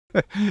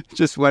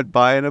Just went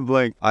by in a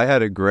blink. I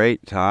had a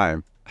great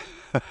time.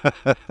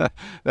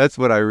 That's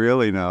what I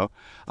really know.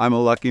 I'm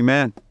a lucky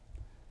man.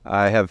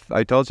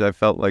 I told you I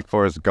felt like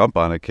Forrest Gump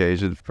on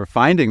occasion for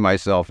finding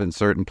myself in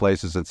certain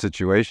places and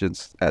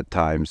situations at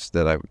times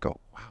that I would go,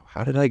 wow,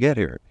 how did I get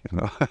here?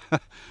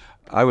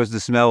 I was the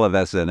smell of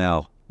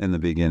SNL in the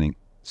beginning.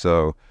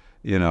 So,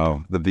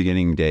 the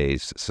beginning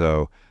days.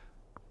 So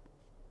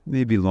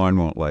maybe Lorne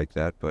won't like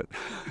that, but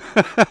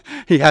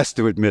he has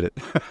to admit it.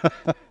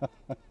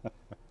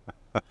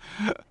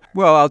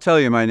 Well, I'll tell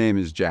you, my name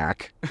is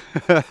Jack,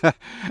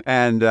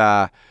 and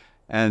I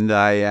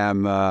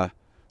am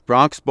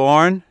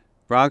Bronx-born,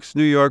 Bronx,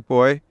 New York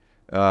boy.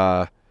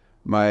 My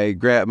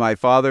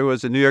father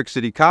was a New York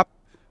City cop.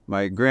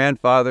 My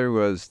grandfather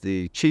was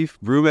the chief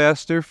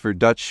brewmaster for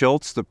Dutch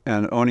Schultz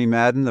and Oni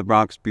Madden, the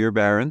Bronx beer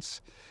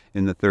barons,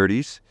 in the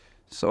 30s.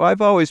 So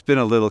I've always been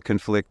a little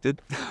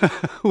conflicted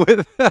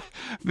with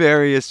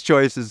various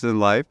choices in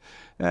life,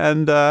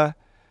 and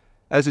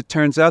as it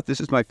turns out, this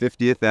is my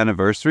 50th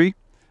anniversary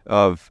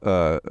of,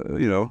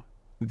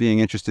 being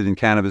interested in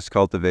cannabis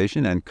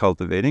cultivation and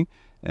cultivating.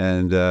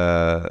 And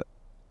I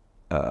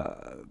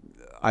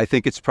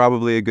think it's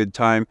probably a good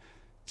time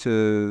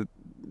to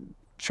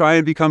try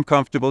and become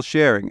comfortable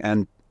sharing.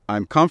 And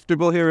I'm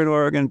comfortable here in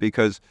Oregon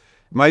because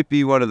it might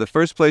be one of the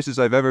first places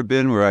I've ever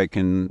been where I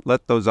can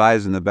let those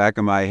eyes in the back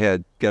of my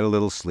head get a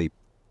little sleep.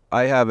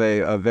 I have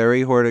a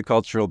very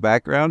horticultural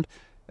background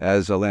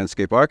as a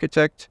landscape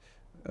architect.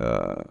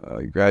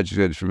 I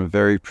graduated from a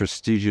very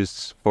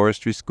prestigious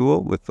forestry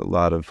school with a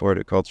lot of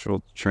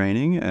horticultural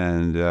training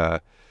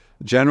and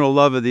general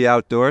love of the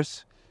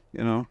outdoors.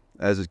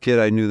 As a kid,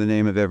 I knew the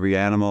name of every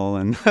animal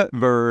and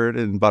bird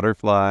and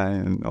butterfly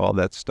and all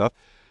that stuff.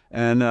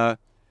 And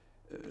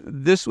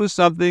this was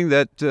something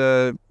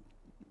that,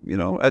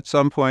 at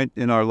some point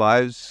in our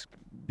lives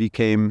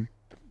became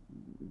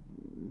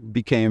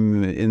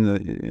became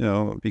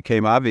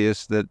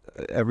obvious that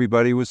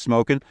everybody was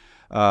smoking.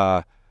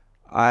 When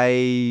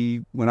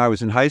I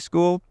was in high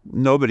school,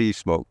 nobody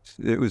smoked.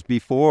 It was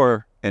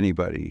before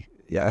anybody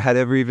had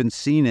ever even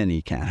seen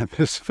any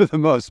cannabis for the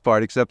most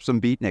part, except some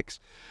beatniks,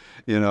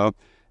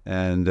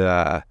 And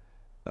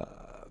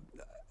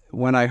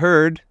when I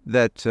heard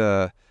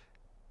that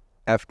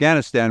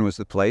Afghanistan was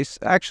the place,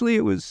 actually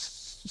it was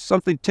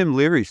something Tim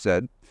Leary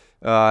said,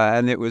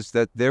 and it was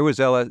that there was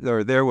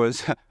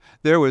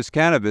there was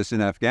cannabis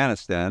in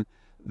Afghanistan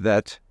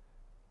that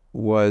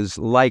was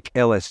like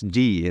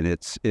LSD in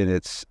its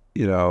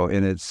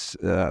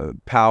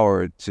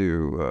power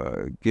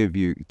to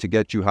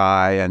get you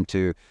high and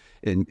to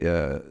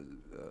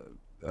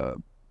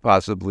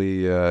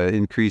possibly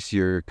increase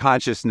your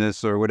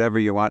consciousness or whatever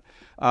you want.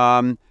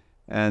 So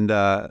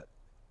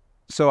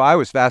I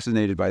was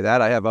fascinated by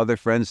that. I have other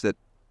friends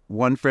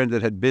one friend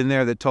that had been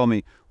there that told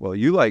me, well,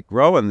 you like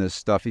growing this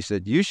stuff. He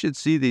said, you should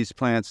see these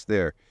plants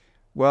there.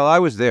 Well, I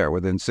was there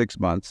within 6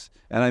 months,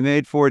 and I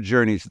made 4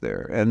 journeys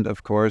there. And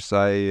of course,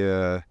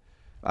 I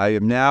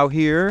am now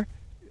here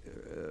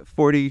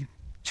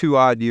 42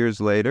 odd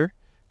years later,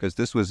 because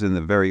this was in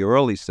the very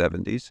early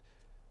 70s,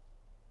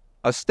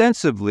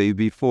 ostensibly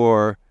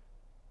before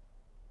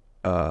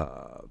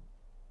the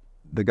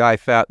guy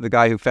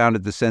who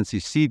founded the Sensi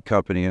Seed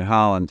Company in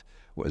Holland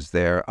was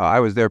there. I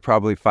was there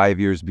probably 5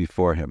 years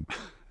before him.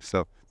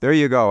 So there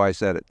you go. I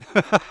said it.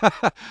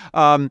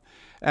 And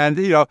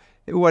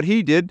what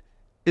he did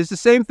is the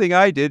same thing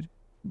I did,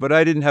 but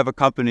I didn't have a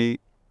company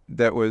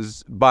that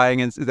was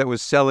that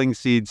was selling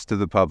seeds to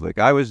the public.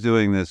 I was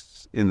doing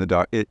this in the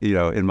dark,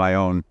 in my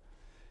own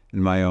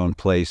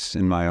place,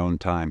 in my own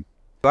time.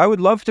 I would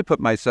love to put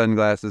my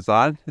sunglasses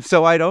on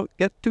so I don't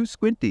get too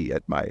squinty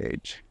at my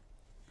age.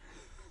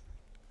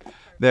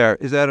 There,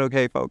 is that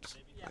okay, folks?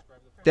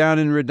 Down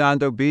in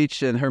Redondo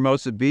Beach and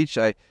Hermosa Beach,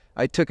 I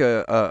took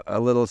a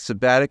little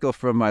sabbatical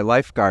from my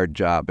lifeguard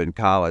job in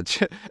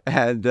college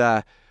and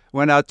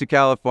went out to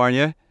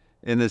California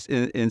in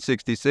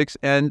 '66,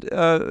 and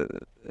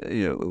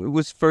it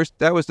was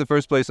that was the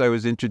first place I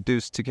was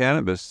introduced to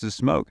cannabis, to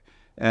smoke,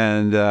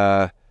 and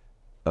I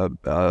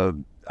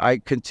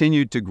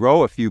continued to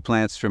grow a few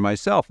plants for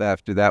myself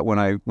after that when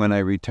I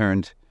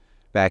returned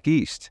back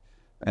east,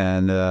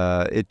 and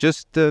it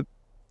just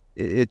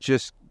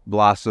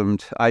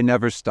blossomed. I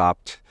never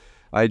stopped.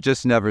 I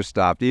just never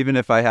stopped. Even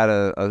if I had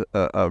a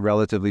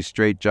relatively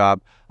straight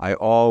job, I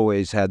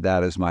always had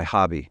that as my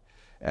hobby.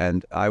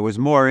 And I was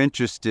more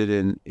interested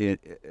in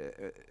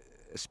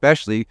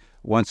especially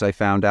once I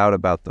found out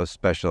about those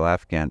special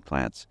Afghan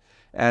plants.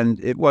 And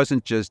it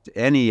wasn't just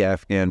any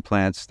Afghan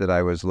plants that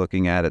I was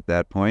looking at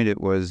that point.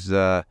 It was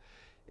the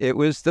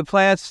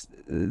plants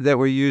that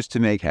were used to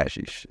make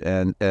hashish.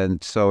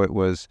 And so it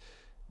was,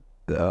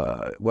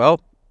 I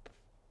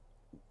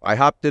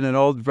hopped in an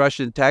old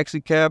Russian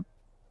taxi cab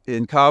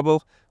in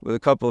Kabul with a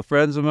couple of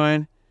friends of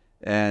mine,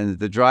 and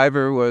the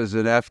driver was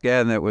an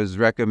Afghan that was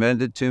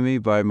recommended to me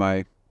by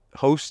my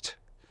host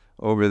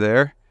over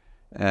there,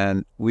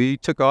 and we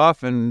took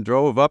off and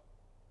drove up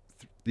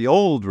the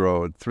old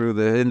road through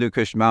the Hindu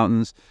Kush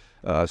Mountains.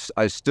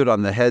 I stood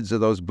on the heads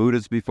of those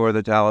Buddhas before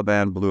the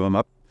Taliban blew them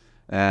up,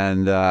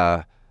 And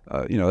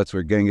that's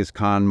where Genghis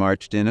Khan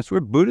marched in. That's where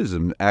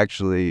Buddhism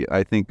actually,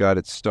 I think, got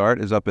its start,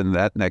 is up in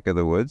that neck of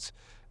the woods.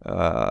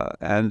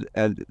 And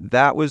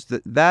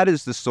that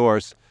is the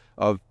source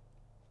of,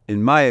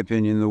 in my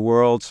opinion, the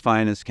world's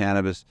finest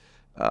cannabis.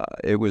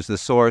 It was the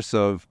source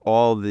of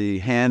all the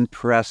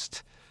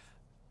hand-pressed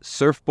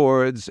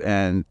surfboards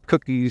and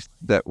cookies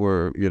that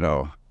were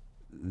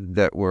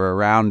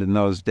around in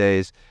those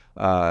days.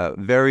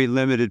 Very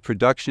limited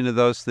production of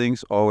those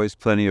things, always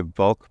plenty of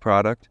bulk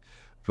product.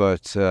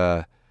 But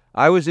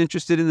I was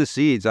interested in the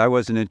seeds. I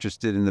wasn't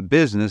interested in the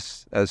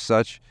business as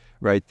such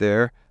right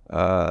there.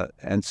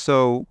 And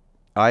so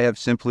I have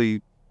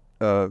simply,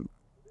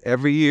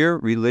 every year,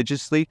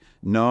 religiously,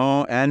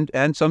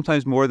 and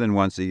sometimes more than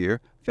once a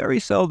year, very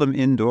seldom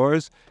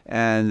indoors,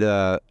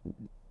 and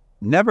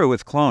never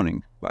with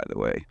cloning, by the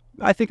way.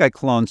 I think I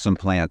cloned some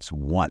plants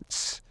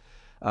once.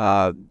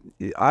 I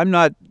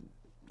know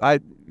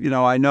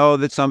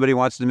that somebody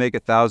wants to make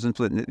 1,000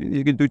 plants.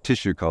 You can do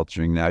tissue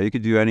culturing now. You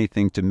could do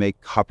anything to make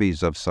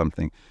copies of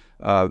something.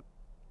 I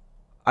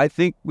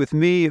think with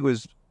me,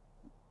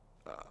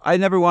 I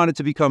never wanted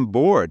to become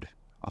bored.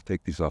 I'll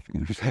take these off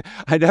again.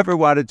 I never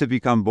wanted to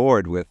become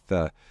bored with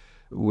the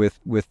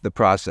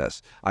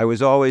process. I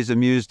was always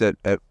amused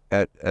at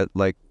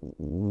like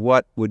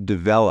what would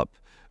develop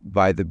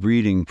by the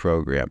breeding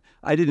program.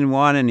 I didn't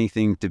want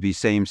anything to be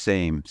same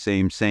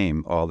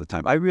all the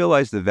time. I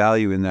realized the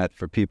value in that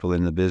for people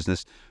in the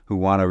business who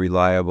want a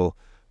reliable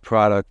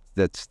product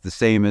that's the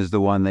same as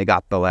the one they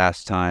got the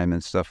last time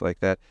and stuff like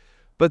that.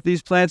 But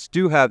these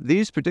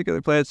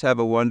particular plants have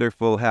a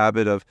wonderful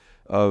habit of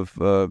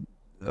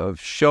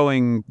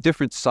showing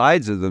different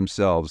sides of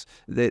themselves.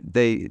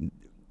 They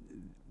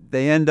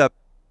end up,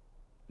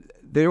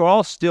 they're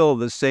all still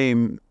the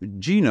same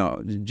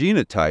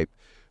genotype,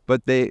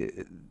 but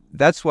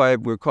that's why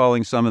we're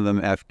calling some of them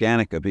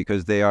Afghanica,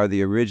 because they are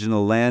the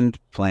original land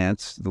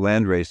plants, the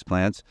landrace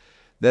plants,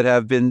 that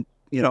have been,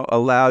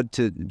 allowed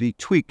to be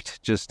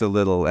tweaked just a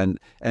little and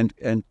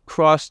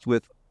crossed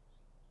with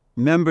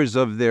members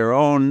of their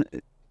own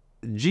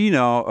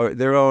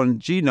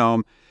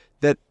genome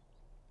that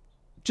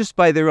just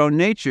by their own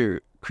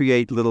nature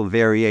create little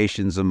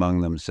variations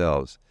among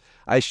themselves.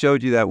 I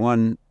showed you that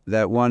one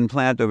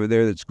plant over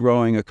there that's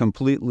growing a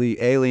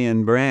completely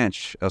alien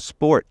branch, a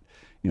sport.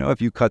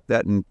 If you cut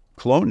that and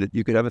cloned it,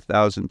 you could have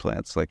 1,000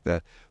 plants like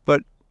that.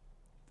 But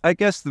I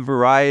guess the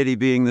variety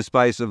being the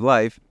spice of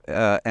life,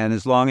 and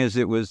as long as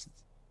it was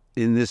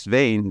in this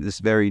vein, this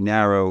very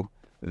narrow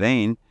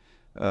vein,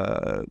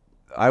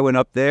 I went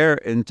up there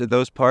into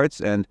those parts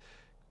and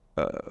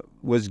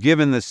was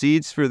given the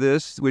seeds for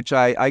this, which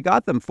I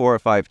got them 4 or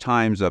 5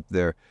 times up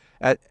there.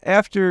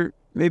 After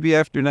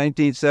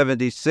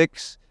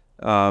 1976,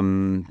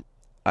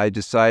 I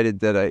decided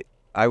that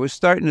I was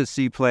starting to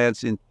see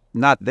plants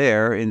not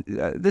there.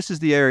 This is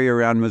the area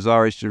around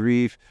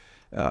Mazar-i-Sharif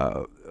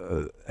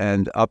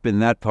and up in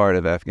that part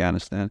of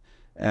Afghanistan.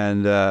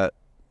 And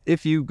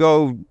if you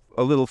go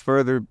a little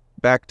further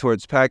back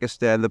towards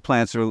Pakistan, the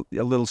plants are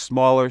a little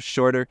smaller,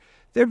 shorter.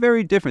 They're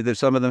very different.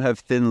 Some of them have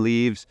thin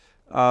leaves.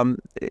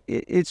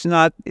 It's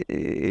not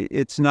the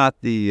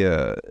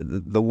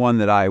one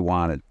that I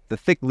wanted. The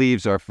thick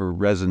leaves are for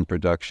resin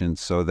production,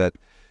 so that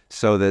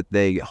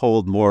they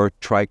hold more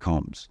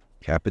trichomes,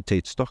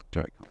 capitate stalk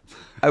trichomes.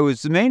 I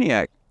was a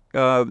maniac,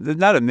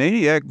 not a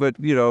maniac, but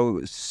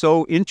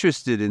so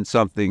interested in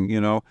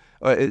something,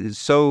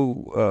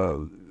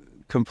 so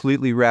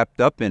completely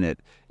wrapped up in it.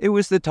 It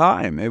was the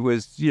time. It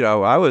was, we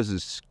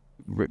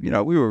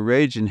were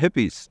raging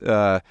hippies.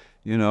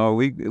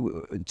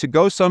 To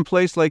go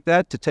someplace like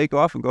that, to take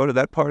off and go to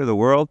that part of the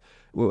world,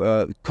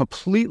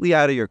 completely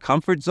out of your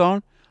comfort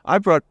zone.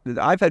 I've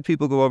had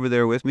people go over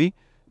there with me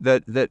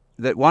that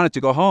wanted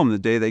to go home the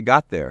day they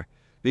got there,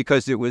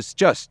 because it was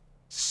just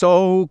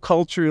so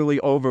culturally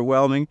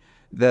overwhelming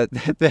that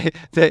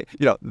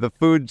the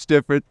food's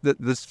different,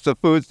 the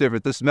food's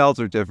different, the smells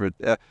are different,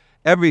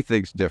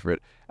 everything's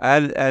different,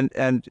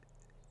 and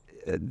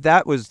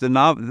that was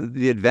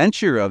the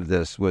adventure of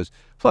this was,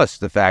 plus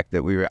the fact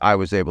that I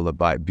was able to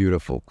buy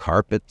beautiful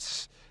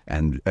carpets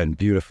and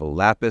beautiful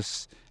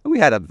lapis. And we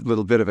had a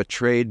little bit of a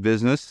trade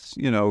business,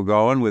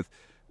 going with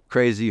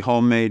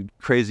homemade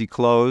crazy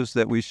clothes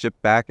that we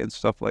shipped back and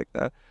stuff like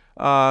that.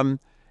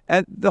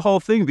 And the whole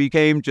thing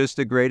became just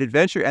a great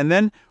adventure. And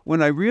then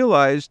when I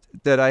realized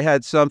that I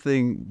had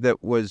something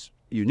that was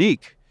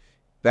unique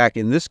back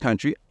in this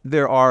country,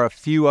 there are a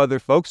few other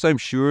folks, I'm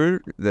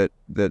sure, that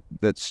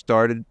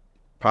started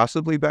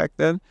possibly back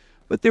then,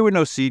 but there were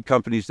no seed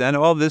companies then.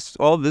 All this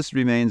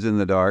remains in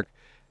the dark.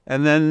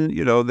 And then,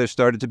 there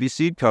started to be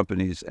seed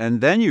companies.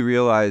 And then you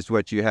realized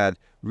what you had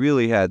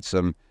really had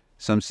some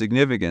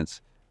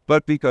significance.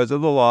 But because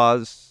of the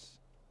laws,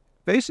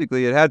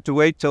 basically it had to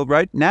wait till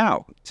right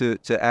now to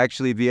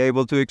actually be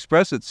able to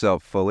express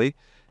itself fully.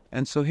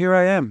 And so here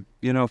I am,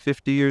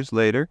 50 years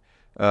later.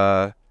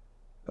 Thank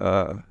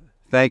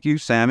you,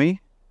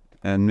 Sammy,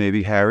 and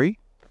maybe Harry.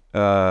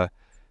 And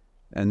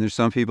there's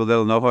some people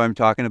that'll know who I'm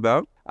talking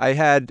about. I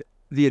had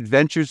the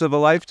adventures of a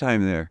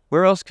lifetime there.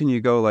 Where else can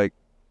you go like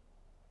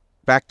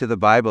back to the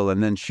Bible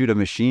and then shoot a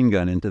machine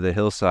gun into the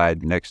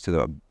hillside next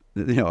to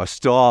a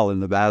stall in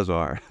the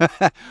bazaar.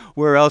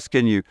 Where else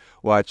can you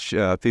watch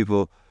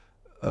people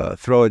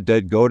throw a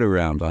dead goat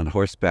around on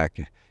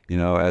horseback,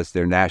 as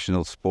their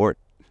national sport?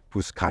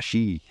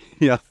 Puskashi,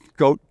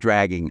 goat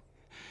dragging.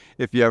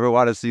 If you ever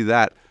want to see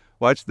that,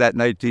 watch that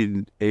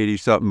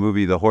 1980-something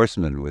movie, The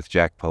Horseman, with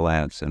Jack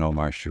Palance and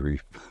Omar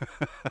Sharif.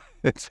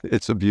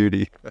 It's a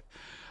beauty.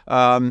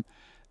 It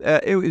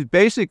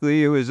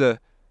was a,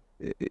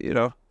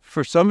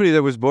 for somebody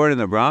that was born in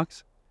the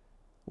Bronx,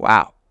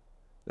 wow,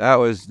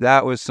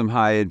 that was some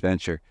high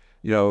adventure.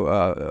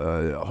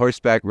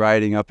 Horseback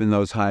riding up in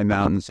those high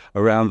mountains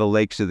around the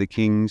Lakes of the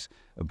Kings,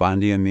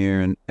 Bandi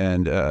Amir,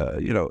 and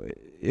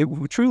it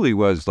truly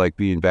was like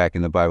being back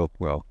in the Bible,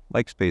 well,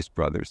 like Space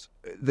Brothers.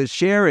 The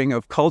sharing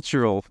of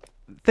cultural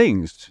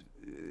things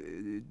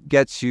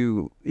gets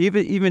you,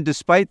 even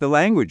despite the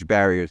language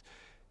barriers,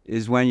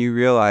 is when you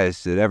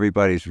realize that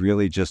everybody's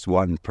really just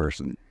one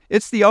person.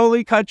 It's the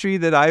only country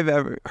that I've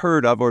ever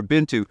heard of or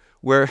been to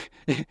where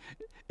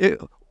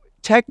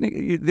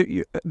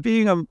technically,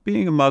 being a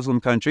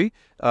Muslim country,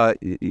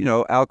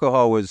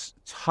 alcohol was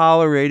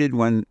tolerated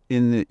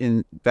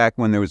back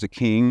when there was a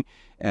king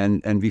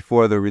and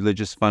before the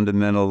religious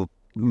fundamental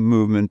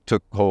movement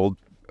took hold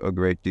a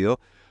great deal.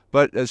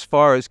 But as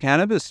far as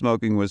cannabis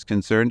smoking was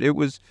concerned, it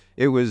was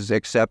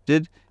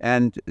accepted,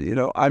 and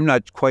I'm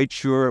not quite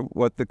sure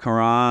what the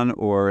Quran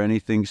or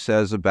anything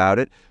says about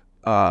it.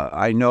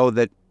 I know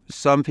that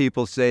some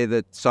people say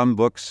that some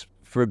books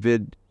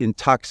forbid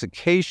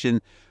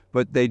intoxication,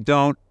 but they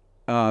don't,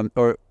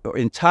 or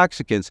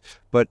intoxicants.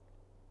 But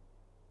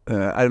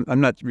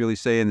I'm not really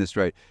saying this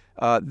right.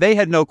 They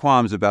had no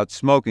qualms about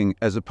smoking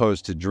as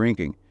opposed to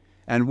drinking.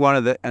 And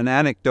an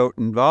anecdote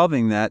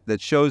involving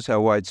that shows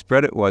how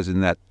widespread it was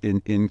in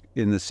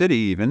the city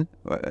even,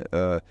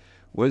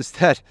 was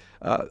that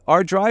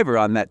our driver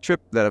on that trip,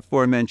 that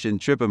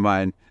aforementioned trip of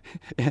mine,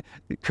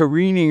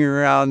 careening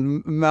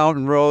around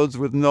mountain roads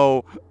with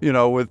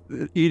with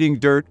eating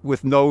dirt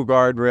with no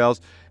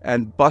guardrails,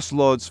 and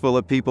busloads full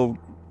of people,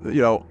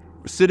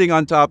 sitting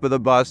on top of the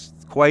bus,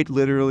 quite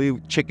literally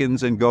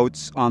chickens and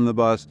goats on the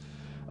bus.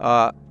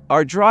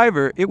 Our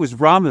driver, it was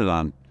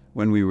Ramadan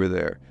when we were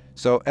there.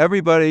 So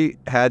everybody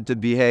had to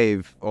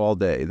behave all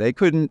day. They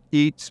couldn't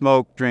eat,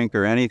 smoke, drink,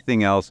 or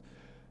anything else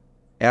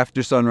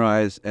after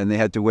sunrise, and they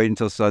had to wait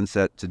until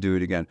sunset to do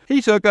it again.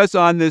 He took us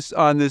on this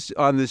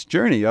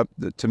journey up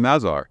to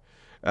Mazar.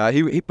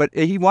 But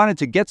he wanted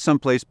to get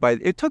someplace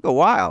it took a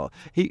while.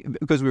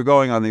 Because we were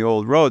going on the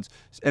old roads,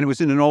 and it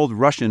was in an old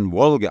Russian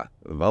Volga,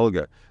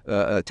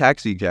 a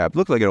taxi cab,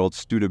 looked like an old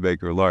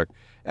Studebaker Lark.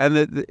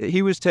 And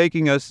he was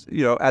taking us,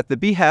 at the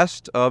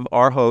behest of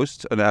our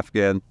host, an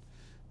Afghan,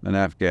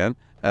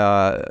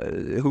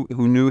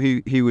 who knew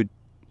he would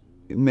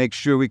make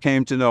sure we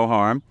came to no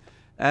harm.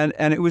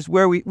 And it was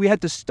where we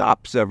had to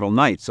stop several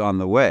nights on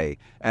the way.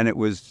 And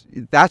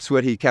that's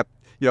what he kept,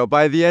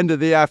 by the end of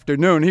the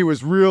afternoon, he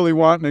was really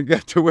wanting to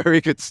get to where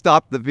he could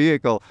stop the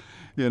vehicle,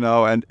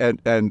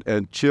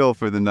 and chill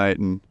for the night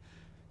and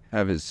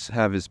have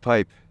his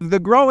pipe. The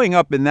growing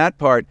up in that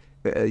part,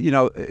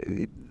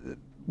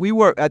 we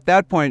were, at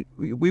that point,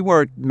 we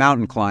weren't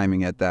mountain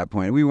climbing at that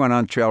point. We went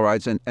on trail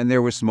rides, and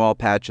there were small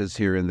patches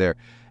here and there.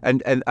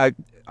 And I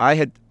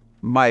had,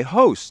 my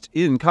host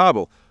in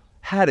Kabul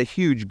had a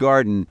huge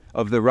garden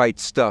of the right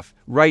stuff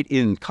right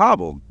in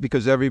Kabul,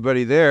 because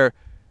everybody there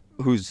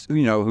who's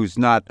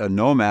not a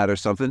nomad or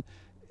something,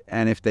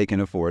 and if they can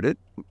afford it,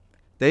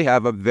 they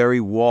have a very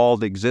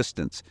walled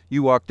existence.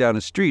 You walk down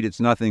a street, it's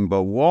nothing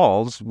but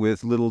walls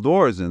with little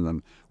doors in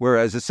them.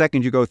 Whereas the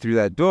second you go through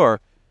that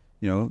door,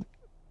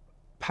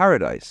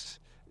 paradise,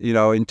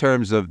 in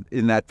terms of,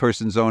 in that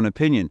person's own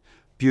opinion,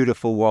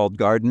 beautiful walled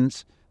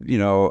gardens,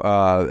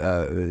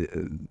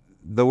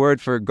 the word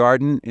for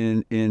garden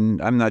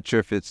in I'm not sure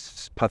if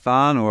it's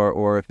Pathan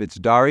or if it's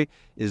Dari,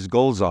 is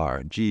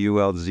Gulzar,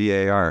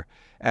 Gulzar.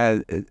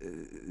 And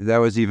that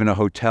was even a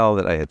hotel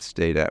that I had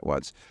stayed at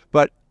once.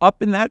 But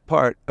up in that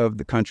part of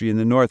the country, in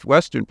the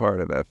northwestern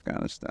part of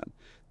Afghanistan,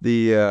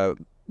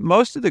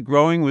 most of the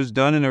growing was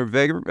done in a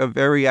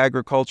very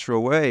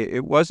agricultural way.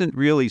 It wasn't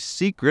really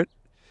secret.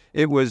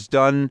 It was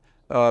done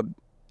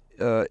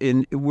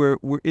we're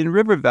in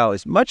river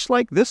valleys, much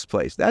like this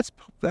place. That's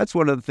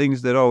one of the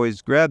things that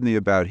always grabbed me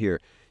about here.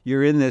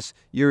 You're in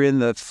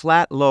the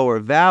flat lower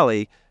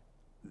valley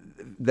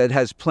that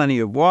has plenty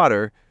of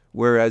water,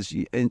 whereas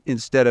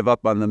instead of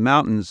up on the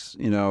mountains,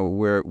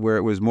 where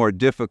it was more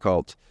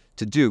difficult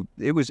to do,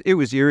 it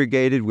was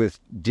irrigated with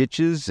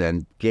ditches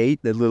and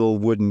the little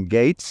wooden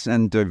gates,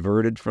 and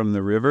diverted from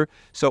the river.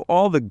 So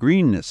all the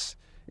greenness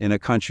in a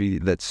country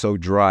that's so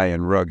dry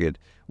and rugged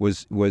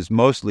was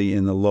mostly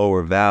in the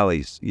lower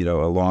valleys,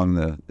 along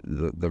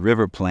the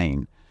river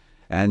plain.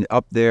 And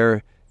up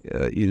there,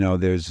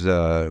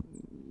 there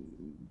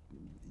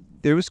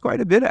was quite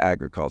a bit of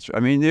agriculture. I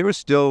mean, there was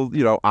still,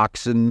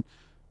 oxen,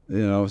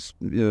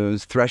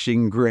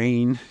 threshing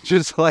grain,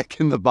 just like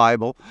in the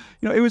Bible.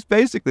 It was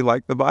basically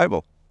like the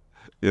Bible,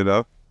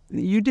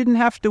 you didn't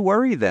have to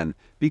worry then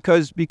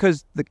because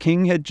the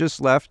king had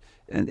just left,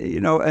 and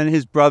and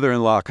his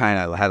brother-in-law kind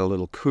of had a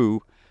little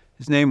coup.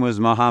 His name was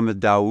Muhammad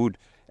Dawood,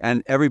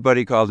 and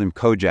everybody called him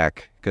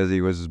Kojak because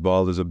he was as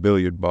bald as a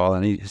billiard ball,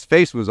 and his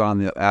face was on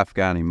the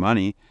Afghani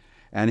money,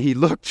 and he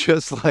looked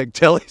just like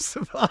Telly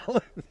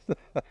Savalas.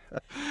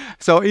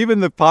 So even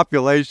the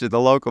population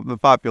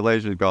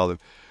called him.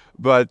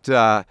 But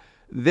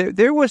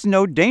there was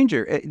no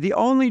danger. The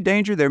only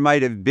danger there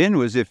might have been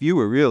was if you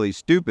were really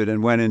stupid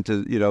and went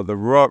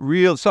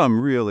into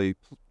some really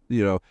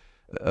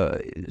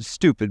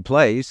stupid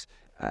place.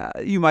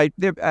 You might,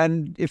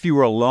 and if you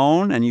were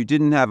alone and you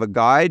didn't have a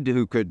guide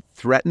who could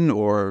threaten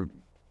or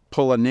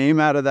pull a name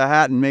out of the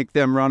hat and make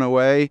them run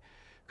away,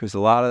 because a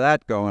lot of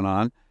that going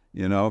on.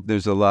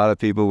 There's a lot of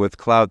people with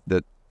clout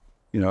that,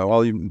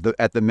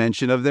 at the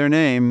mention of their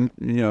name,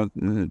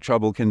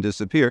 trouble can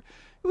disappear.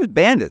 It was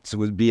bandits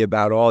would be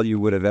about all you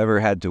would have ever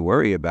had to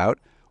worry about,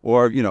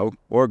 or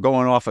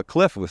going off a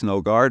cliff with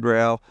no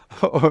guardrail,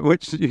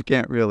 which you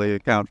can't really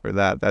account for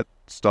that. That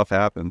stuff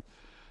happens.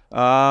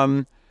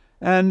 So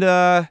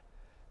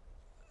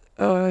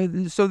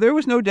there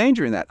was no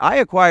danger in that. I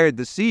acquired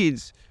the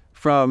seeds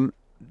from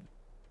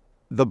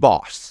the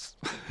boss.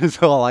 Is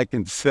all I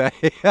can say.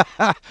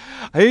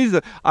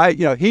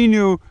 He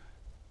knew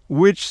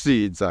which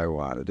seeds I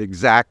wanted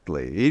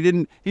exactly.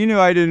 He knew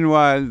I didn't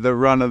want the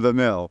run of the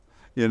mill,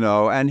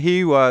 and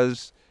he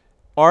was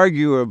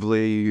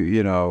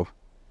arguably,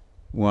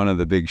 one of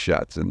the big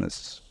shots in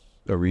this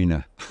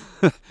arena.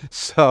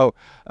 So,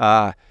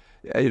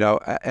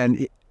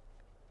 and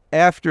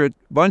after a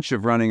bunch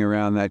of running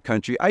around that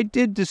country, I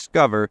did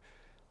discover,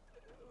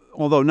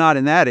 although not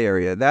in that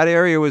area. That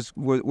area was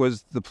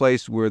the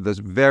place where the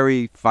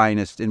very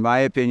finest, in my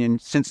opinion,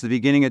 since the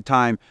beginning of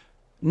time.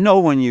 No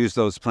one used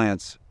those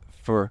plants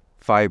for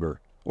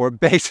fiber, or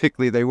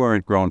basically they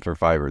weren't grown for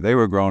fiber. They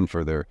were grown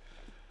for their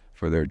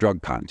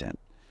drug content,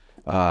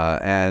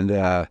 so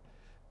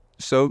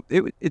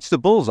it's the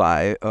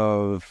bullseye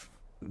of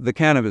the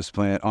cannabis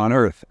plant on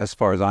Earth, as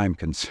far as I'm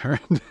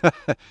concerned.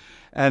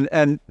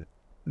 and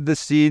the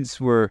seeds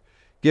were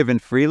given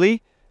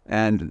freely.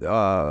 And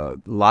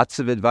lots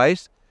of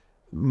advice.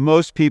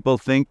 Most people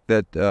think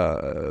that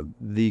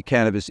the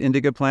cannabis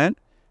indica plant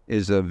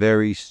is a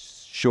very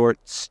short,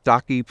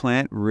 stocky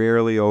plant,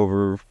 rarely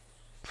over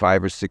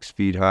 5 or 6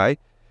 feet high.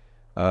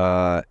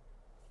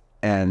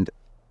 And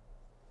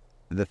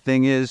the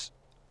thing is,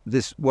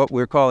 what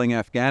we're calling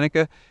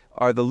Afghanica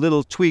are the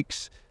little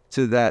tweaks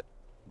to that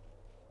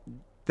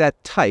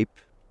type,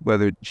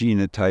 whether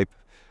genotype,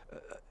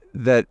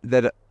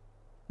 that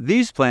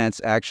these plants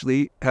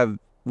actually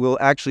will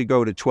actually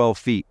go to 12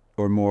 feet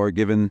or more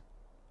given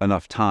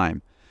enough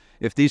time.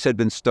 If these had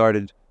been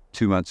started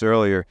 2 months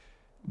earlier,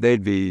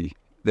 they'd be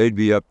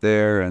up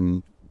there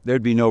and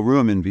there'd be no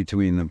room in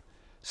between them.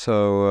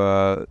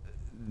 So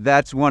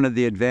that's one of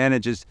the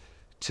advantages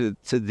to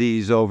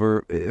these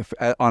over,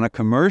 on a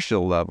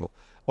commercial level,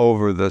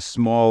 over the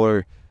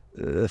smaller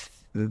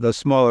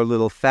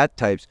little fat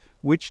types,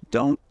 which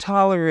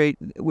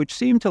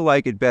seem to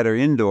like it better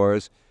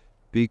indoors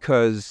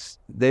because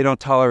they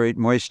don't tolerate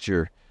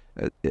moisture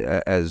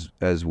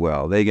as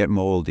well. They get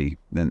moldy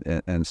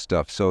and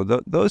stuff. So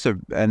those are,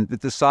 and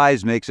the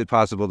size makes it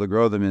possible to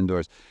grow them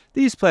indoors.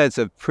 These plants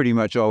have pretty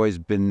much always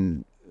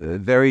been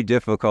very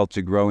difficult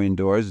to grow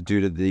indoors due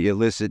to the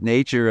illicit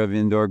nature of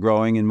indoor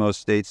growing in most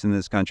states in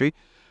this country.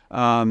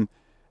 And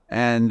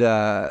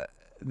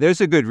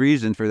there's a good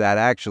reason for that,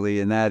 actually,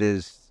 and that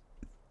is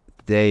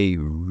they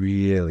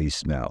really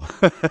smell.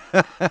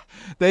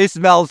 They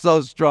smell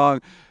so strong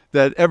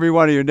that every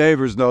one of your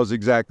neighbors knows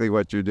exactly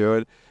what you're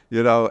doing.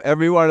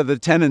 Every one of the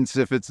tenants,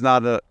 if it's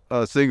not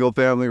a single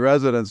family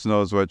residence,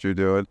 knows what you're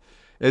doing.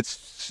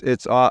 It's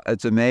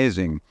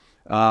amazing.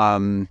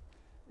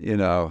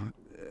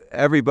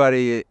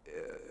 Everybody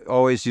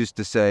always used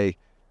to say,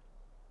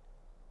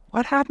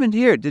 "What happened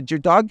here? Did your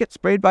dog get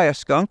sprayed by a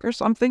skunk or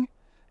something?"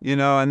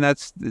 And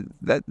that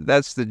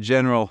was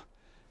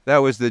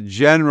the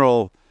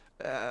general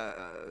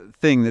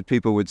thing that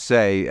people would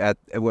say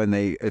when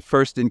they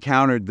first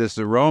encountered this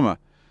aroma.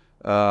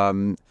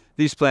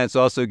 These plants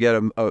also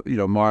get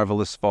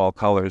marvelous fall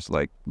colors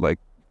like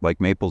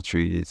maple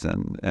trees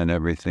and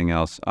everything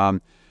else.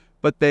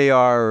 But they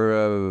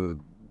are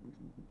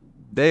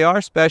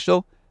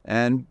special,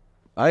 and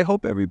I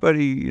hope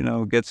everybody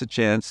gets a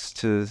chance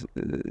to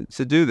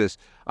do this.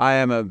 I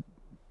am a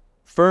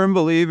firm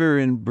believer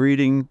in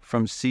breeding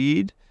from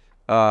seed.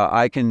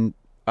 My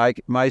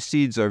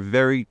seeds are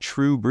very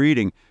true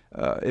breeding.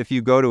 If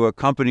you go to a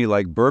company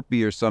like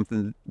Burpee or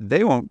something,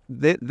 they won't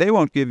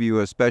give you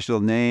a special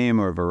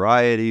name or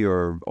variety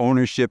or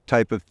ownership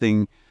type of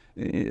thing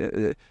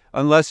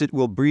unless it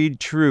will breed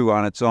true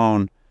on its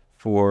own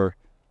for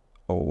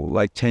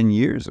like 10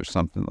 years or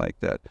something like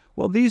that.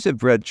 Well, these have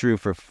bred true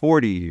for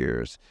 40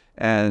 years,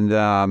 and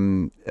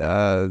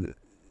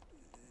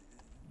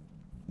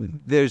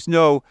there's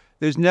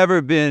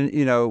never been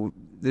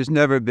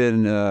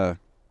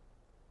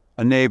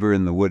a neighbor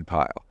in the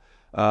woodpile.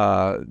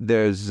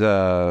 There's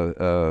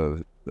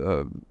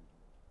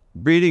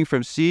breeding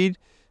from seed,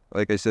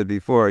 like I said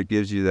before, it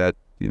gives you that,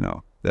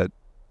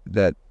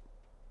 that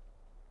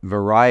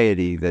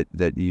variety that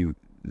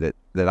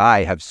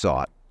I have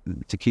sought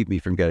to keep me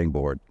from getting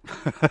bored.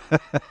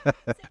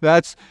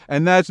 That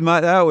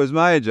was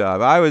my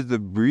job. I was the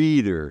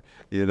breeder,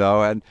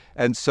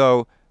 and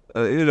so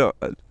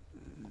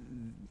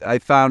I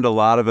found a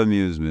lot of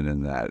amusement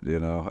in that,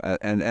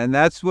 and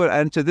that's what,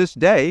 and to this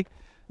day,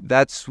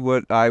 that's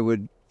what I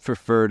would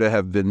prefer to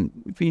have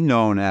be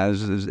known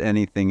as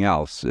anything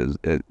else is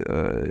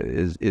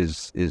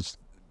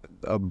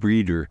a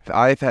breeder.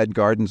 I've had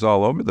gardens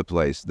all over the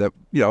place that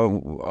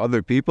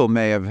other people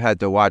may have had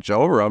to watch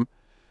over them,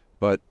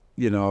 but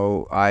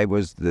I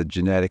was the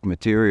genetic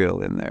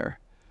material in there,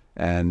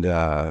 and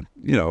on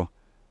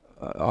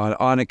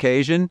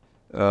occasion,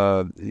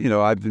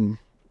 I've been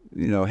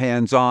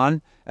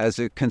hands-on as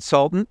a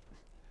consultant,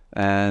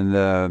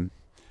 and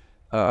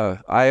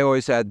I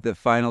always had the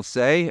final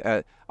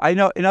say. I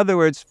know, in other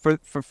words, for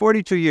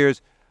 42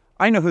 years,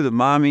 I know who the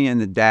mommy and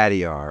the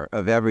daddy are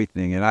of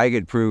everything, and I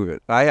could prove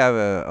it. I have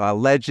a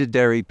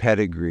legendary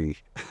pedigree.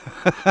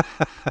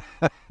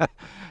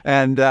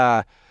 And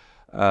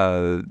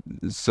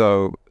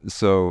so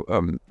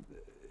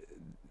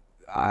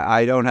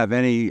I don't have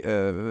any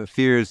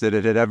fears that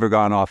it had ever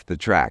gone off the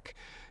track.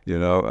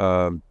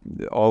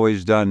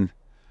 Always done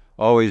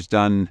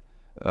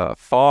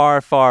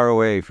far, far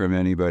away from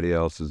anybody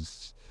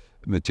else's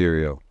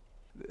material.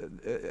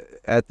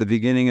 At the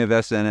beginning of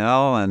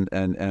SNL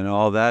and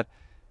all that,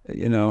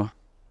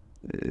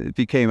 it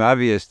became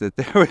obvious that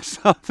there was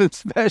something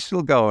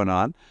special going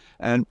on,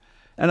 and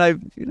I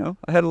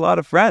had a lot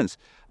of friends.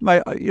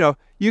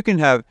 You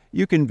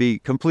can be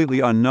completely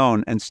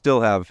unknown and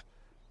still have,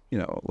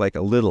 like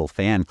a little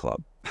fan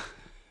club,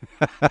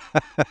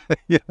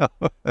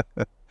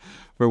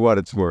 for what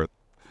it's worth,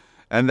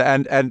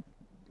 and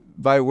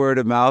by word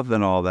of mouth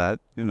and all that,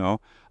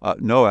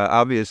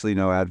 obviously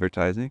no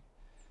advertising.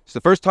 It's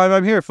the first time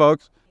I'm here,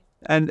 folks,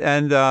 and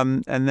then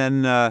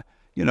I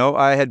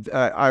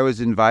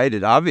was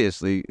invited.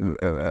 Obviously,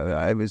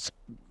 I was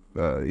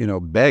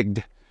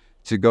begged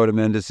to go to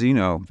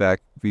Mendocino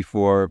back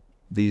before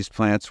these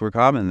plants were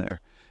common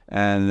there,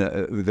 and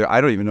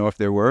I don't even know if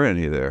there were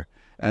any there.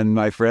 And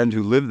my friend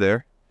who lived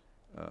there,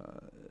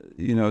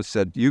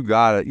 said, "You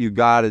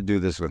gotta do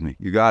this with me.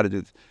 You gotta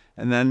do this."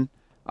 And then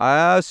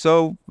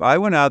so I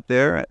went out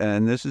there,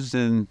 and this is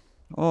in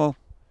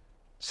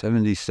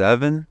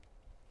 77.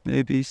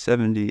 Maybe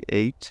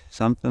 78,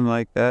 something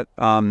like that.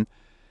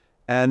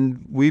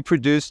 And we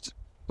produced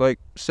like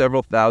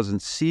several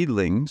thousand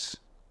seedlings,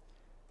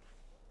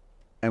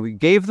 and we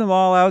gave them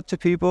all out to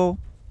people,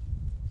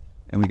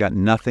 and we got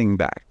nothing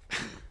back.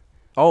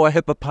 A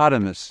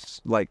hippopotamus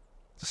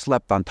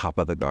slept on top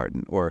of the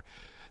garden, or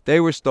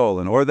they were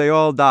stolen, or they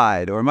all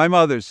died, or my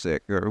mother's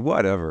sick, or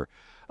whatever.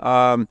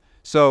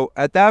 So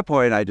at that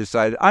point, I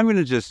decided I'm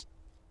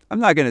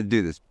not going to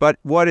do this. But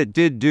what it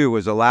did do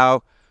was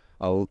allow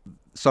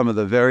some of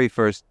the very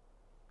first,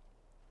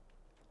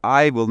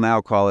 I will now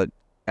call it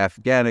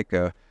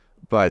Afghanica,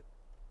 but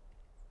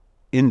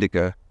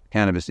indica,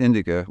 cannabis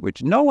indica,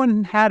 which no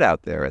one had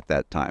out there at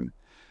that time.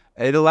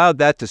 It allowed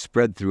that to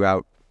spread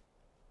throughout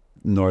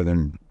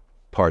northern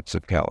parts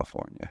of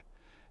California.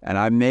 And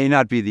I may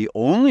not be the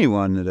only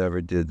one that ever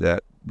did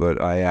that,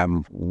 but I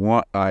am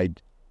one.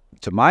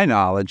 To my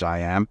knowledge, I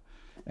am.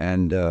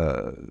 And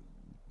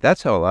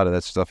that's how a lot of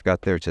that stuff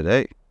got there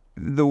today.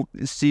 The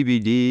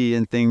CBD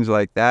and things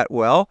like that,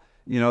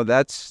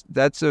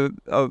 that's a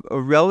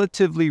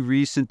relatively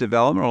recent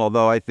development,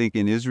 although I think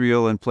in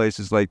Israel and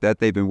places like that,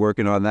 they've been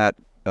working on that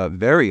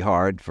very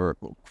hard for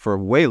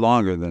way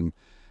longer than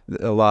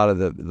a lot of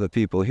the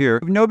people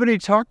here. Nobody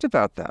talked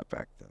about that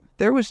back then.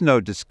 There was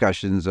no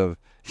discussions of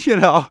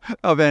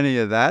any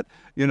of that.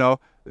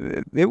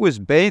 It was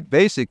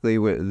basically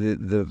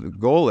the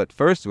goal at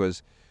first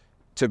was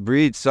to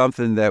breed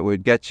something that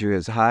would get you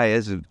as high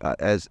as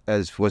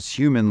was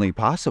humanly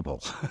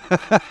possible,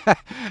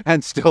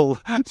 and still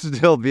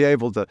be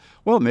able to,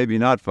 maybe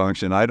not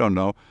function. I don't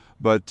know,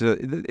 but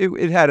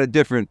it had a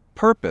different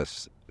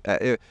purpose.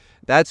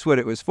 That's what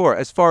it was for.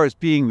 As far as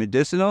being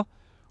medicinal,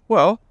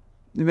 it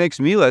makes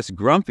me less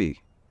grumpy.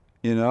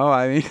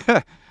 I mean,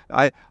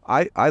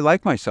 I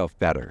like myself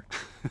better,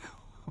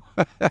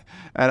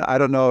 and I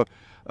don't know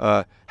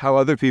how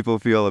other people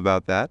feel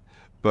about that.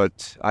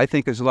 But I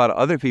think there's a lot of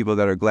other people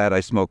that are glad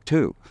I smoke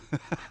too.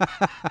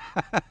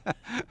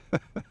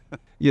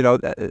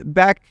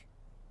 Back,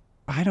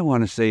 I don't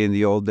want to say in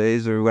the old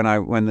days or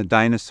when the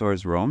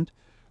dinosaurs roamed,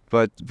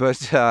 but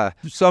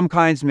some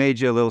kinds made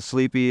you a little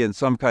sleepy and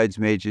some kinds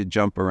made you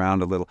jump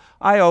around a little.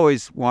 I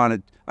was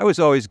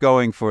always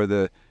going for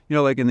the,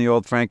 like in the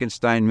old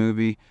Frankenstein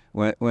movie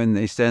when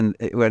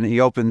he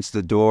opens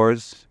the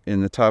doors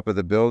in the top of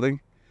the building.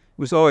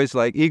 It was always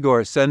like,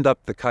 Igor, send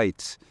up the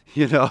kites,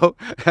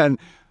 and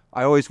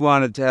I always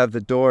wanted to have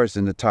the doors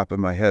in the top of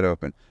my head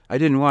open. I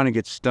didn't want to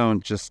get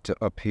stoned just to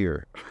up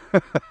here.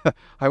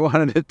 I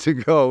wanted it to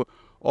go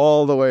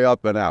all the way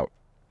up and out.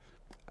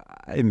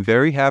 I'm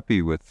very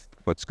happy with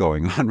what's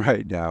going on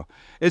right now.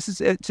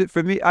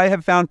 For me, I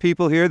have found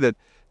people here that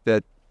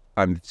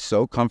I'm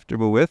so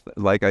comfortable with.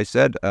 Like I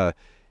said, I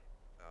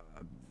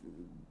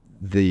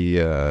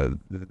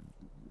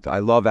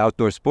love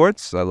outdoor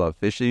sports. I love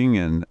fishing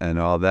and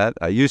all that.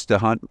 I used to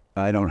hunt.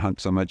 I don't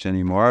hunt so much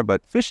anymore,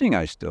 but fishing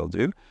I still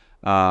do.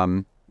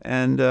 I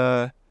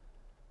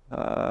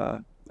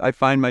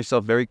find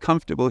myself very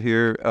comfortable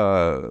here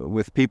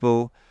with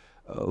people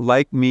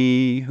like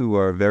me who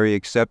are very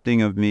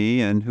accepting of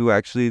me and who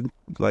actually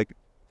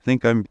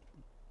think I'm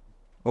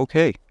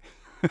okay.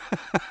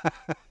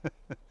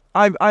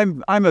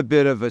 I'm a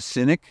bit of a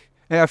cynic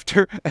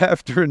after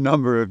a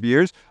number of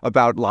years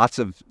about lots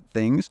of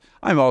things.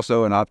 I'm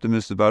also an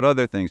optimist about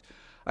other things.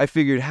 I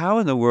figured, how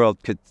in the world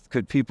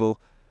could people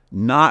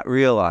not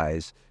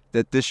realize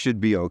that this should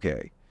be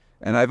okay?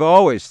 And I've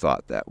always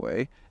thought that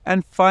way.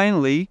 And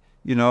finally,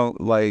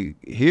 like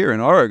here in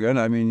Oregon,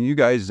 I mean, you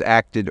guys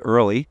acted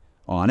early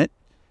on it,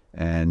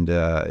 and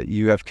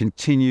you have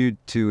continued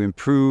to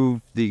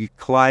improve the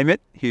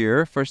climate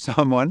here for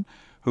someone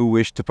who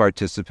wished to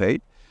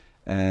participate.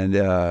 And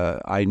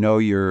I know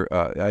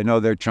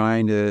they're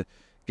trying to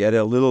get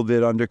a little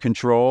bit under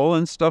control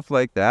and stuff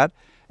like that.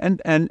 And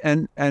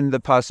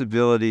the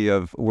possibility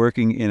of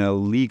working in a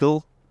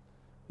legal,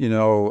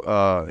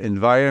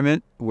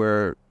 environment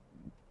where,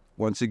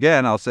 once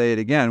again, I'll say it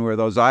again, where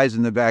those eyes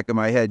in the back of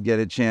my head get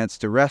a chance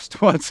to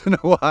rest once in a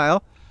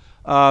while,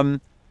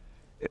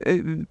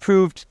 it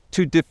proved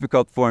too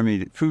difficult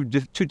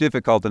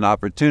an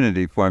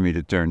opportunity for me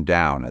to turn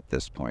down at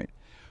this point.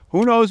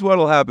 Who knows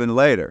what'll happen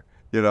later?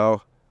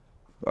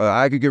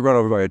 I could get run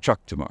over by a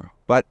truck tomorrow,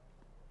 but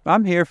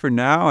I'm here for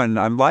now, and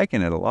I'm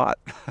liking it a lot.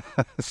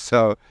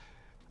 So,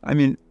 I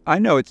mean, I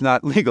know it's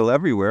not legal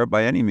everywhere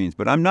by any means,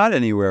 but I'm not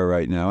anywhere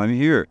right now. I'm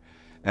here,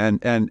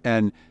 and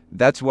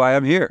that's why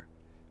I'm here,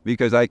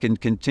 because I can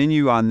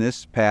continue on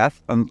this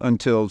path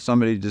until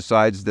somebody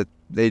decides that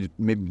they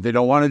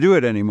don't want to do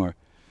it anymore.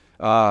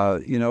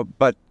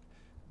 But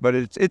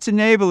it's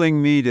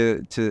enabling me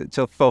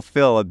to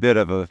fulfill a bit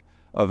of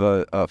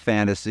a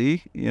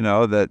fantasy,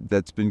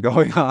 that's been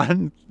going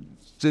on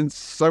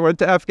since I went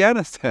to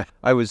Afghanistan.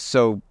 I was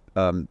so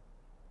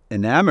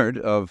enamored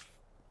of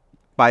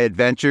my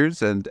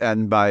adventures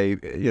and by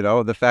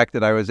the fact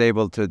that I was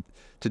able to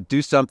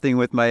do something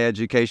with my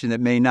education that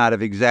may not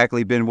have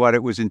exactly been what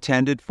it was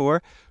intended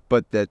for,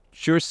 but that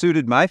sure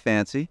suited my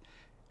fancy,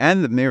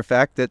 and the mere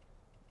fact that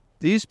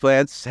these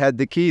plants had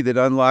the key that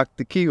unlocked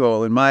the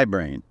keyhole in my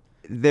brain.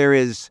 There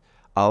is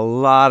a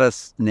lot of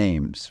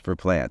names for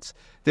plants.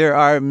 There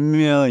are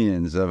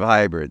millions of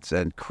hybrids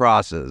and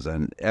crosses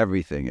and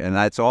everything, and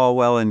that's all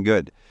well and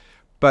good.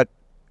 But,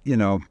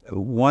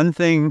 one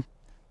thing,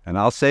 and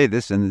I'll say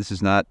this, and this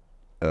is not,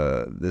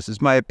 this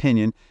is my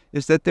opinion,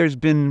 is that there's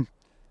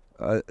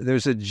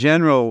a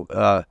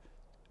general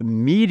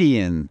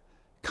median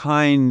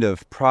kind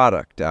of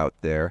product out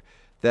there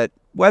that,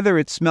 whether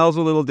it smells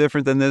a little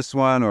different than this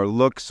one or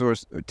looks or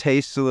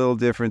tastes a little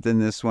different than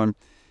this one,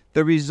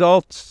 the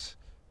results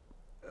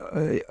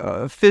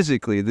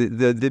physically,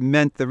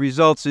 the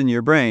results in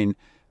your brain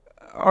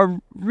are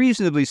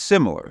reasonably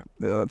similar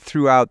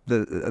throughout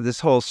this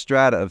whole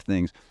strata of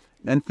things.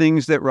 And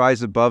things that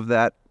rise above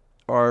that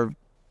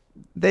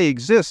they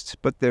exist,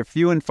 but they're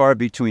few and far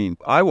between.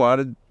 I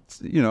wanted,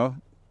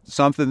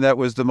 something that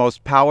was the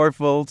most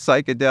powerful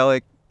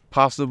psychedelic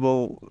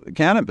possible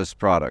cannabis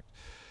product.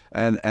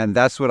 And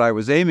that's what I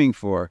was aiming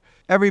for.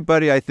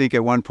 Everybody, I think,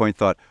 at one point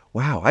thought,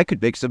 wow, I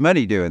could make some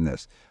money doing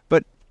this.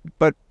 But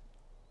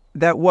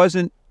that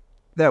wasn't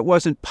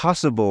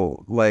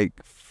possible,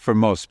 for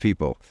most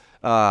people.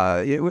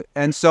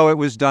 And so it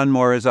was done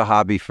more as a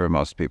hobby for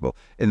most people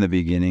in the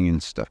beginning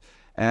and stuff.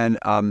 And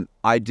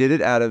I did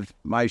it out of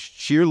my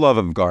sheer love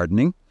of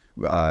gardening,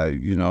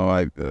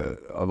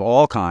 of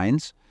all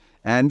kinds,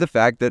 and the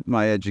fact that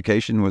my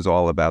education was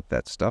all about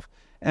that stuff.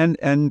 And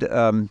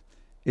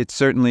it's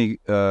certainly,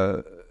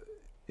 I've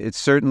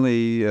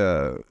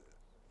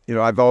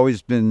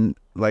always been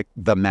like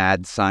the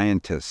mad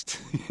scientist.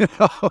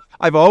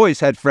 I've always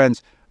had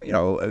friends,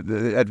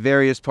 at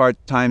various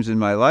times in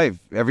my life.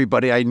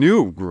 Everybody I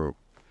knew grew,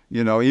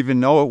 even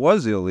though it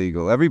was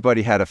illegal.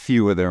 Everybody had a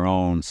few of their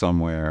own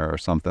somewhere or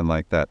something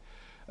like that.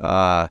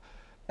 But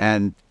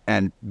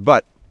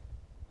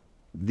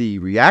the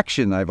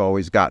reaction I've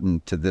always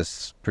gotten to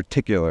this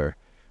particular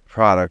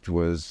product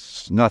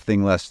was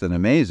nothing less than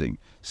amazing.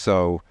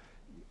 So,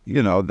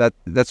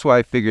 that's why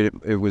I figured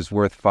it was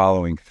worth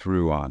following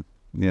through on,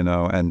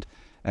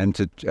 and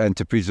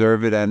to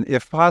preserve it, and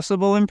if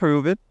possible,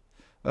 improve it,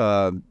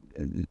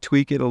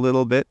 tweak it a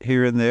little bit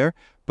here and there,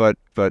 but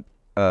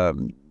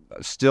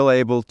still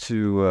able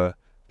to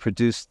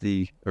produce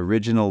the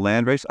original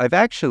landrace. I've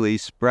actually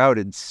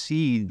sprouted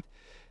seed,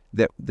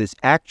 this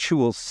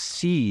actual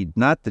seed,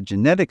 not the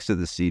genetics of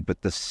the seed,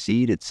 but the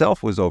seed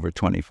itself was over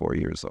 24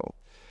 years old.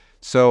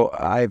 So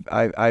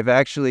I've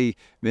actually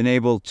been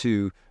able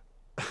to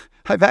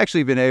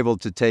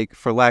take,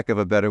 for lack of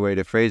a better way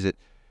to phrase it,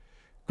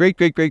 great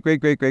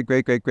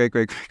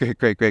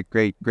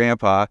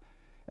grandpa,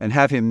 and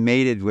have him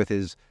mated with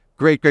his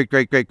great, great,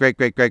 great, great, great,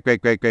 great, great,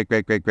 great, great, great,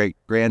 great, great, great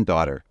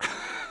granddaughter.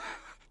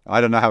 I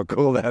don't know how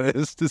cool that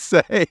is to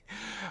say.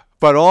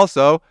 But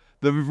also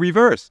the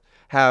reverse.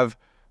 Have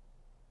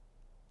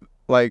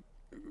like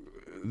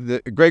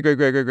the great, great,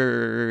 great, great,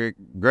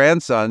 great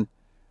grandson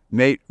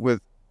mate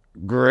with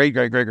great,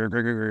 great, great, great,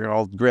 great, great, great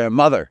old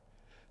grandmother.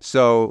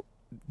 So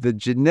the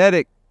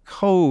genetic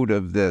code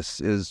of this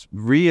is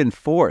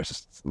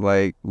reinforced,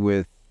 like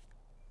with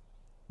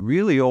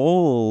really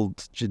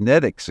old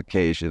genetics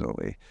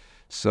occasionally,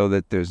 so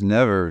that there's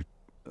never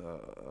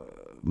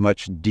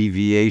much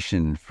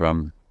deviation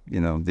from,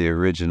 the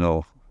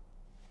original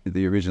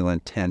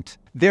intent.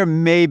 There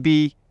may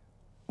be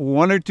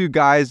one or two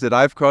guys that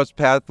I've crossed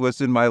paths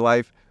with in my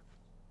life,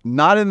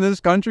 not in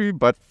this country,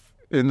 but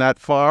in that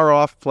far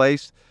off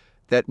place,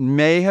 that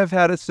may have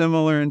had a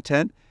similar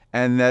intent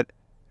and that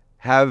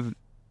have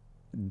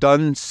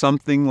done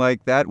something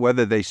like that.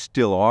 Whether they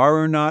still are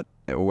or not,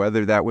 or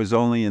whether that was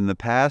only in the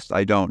past,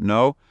 I don't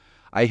know.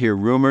 I hear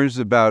rumors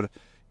about,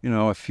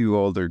 a few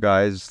older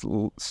guys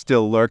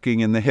still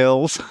lurking in the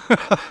hills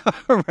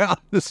around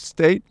the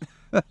state.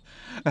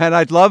 And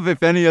I'd love,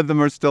 if any of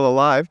them are still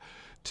alive,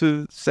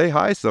 to say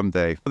hi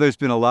someday. There's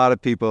been a lot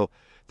of people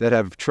that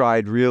have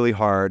tried really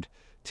hard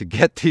to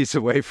get these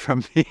away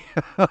from me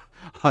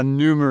on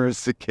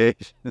numerous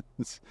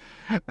occasions.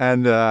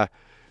 And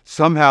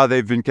somehow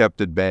they've been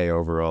kept at bay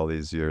over all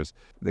these years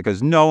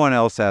because no one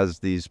else has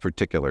these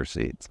particular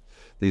seeds.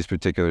 These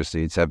particular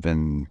seeds have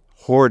been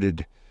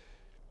hoarded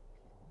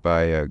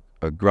by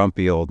a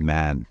grumpy old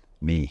man,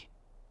 me.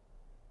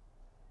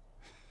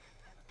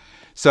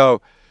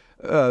 So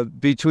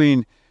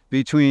between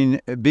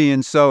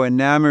being so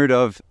enamored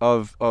of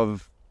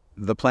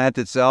the plant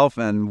itself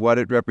and what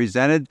it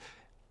represented,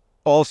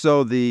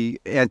 also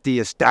the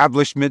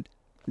anti-establishment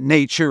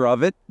nature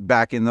of it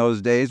back in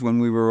those days when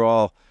we were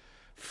all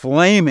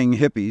flaming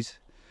hippies,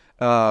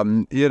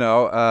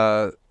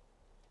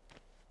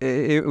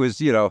 it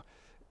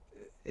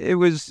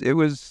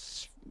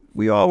was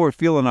we all were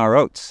feeling our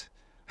oats,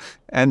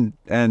 and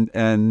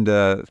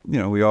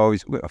we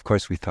always, of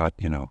course, we thought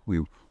we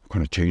were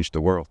going to change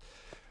the world.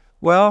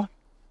 Well,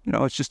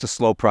 it's just a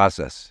slow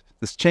process.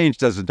 This change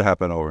doesn't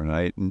happen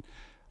overnight, and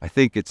I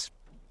think it's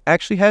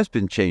actually has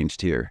been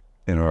changed here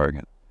in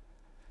Oregon.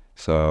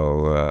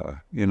 So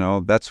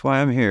that's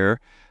why I'm here,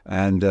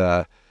 and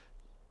I'm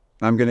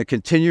going to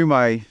continue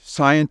my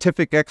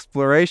scientific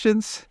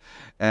explorations,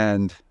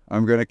 and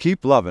I'm going to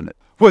keep loving it.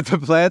 Would the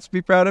plants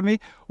be proud of me?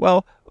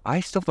 Well, I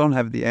still don't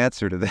have the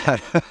answer to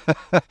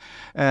that.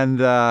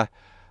 And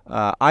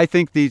I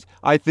think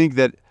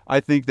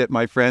that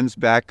my friends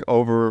back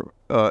over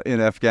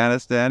in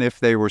Afghanistan, if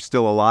they were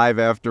still alive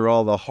after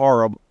all the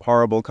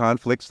horrible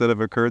conflicts that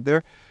have occurred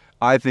there,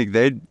 I think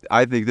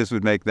this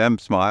would make them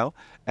smile.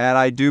 And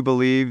I do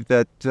believe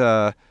that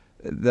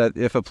that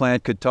if a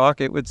plant could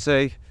talk, it would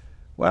say,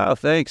 "Wow,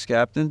 thanks,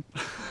 Captain."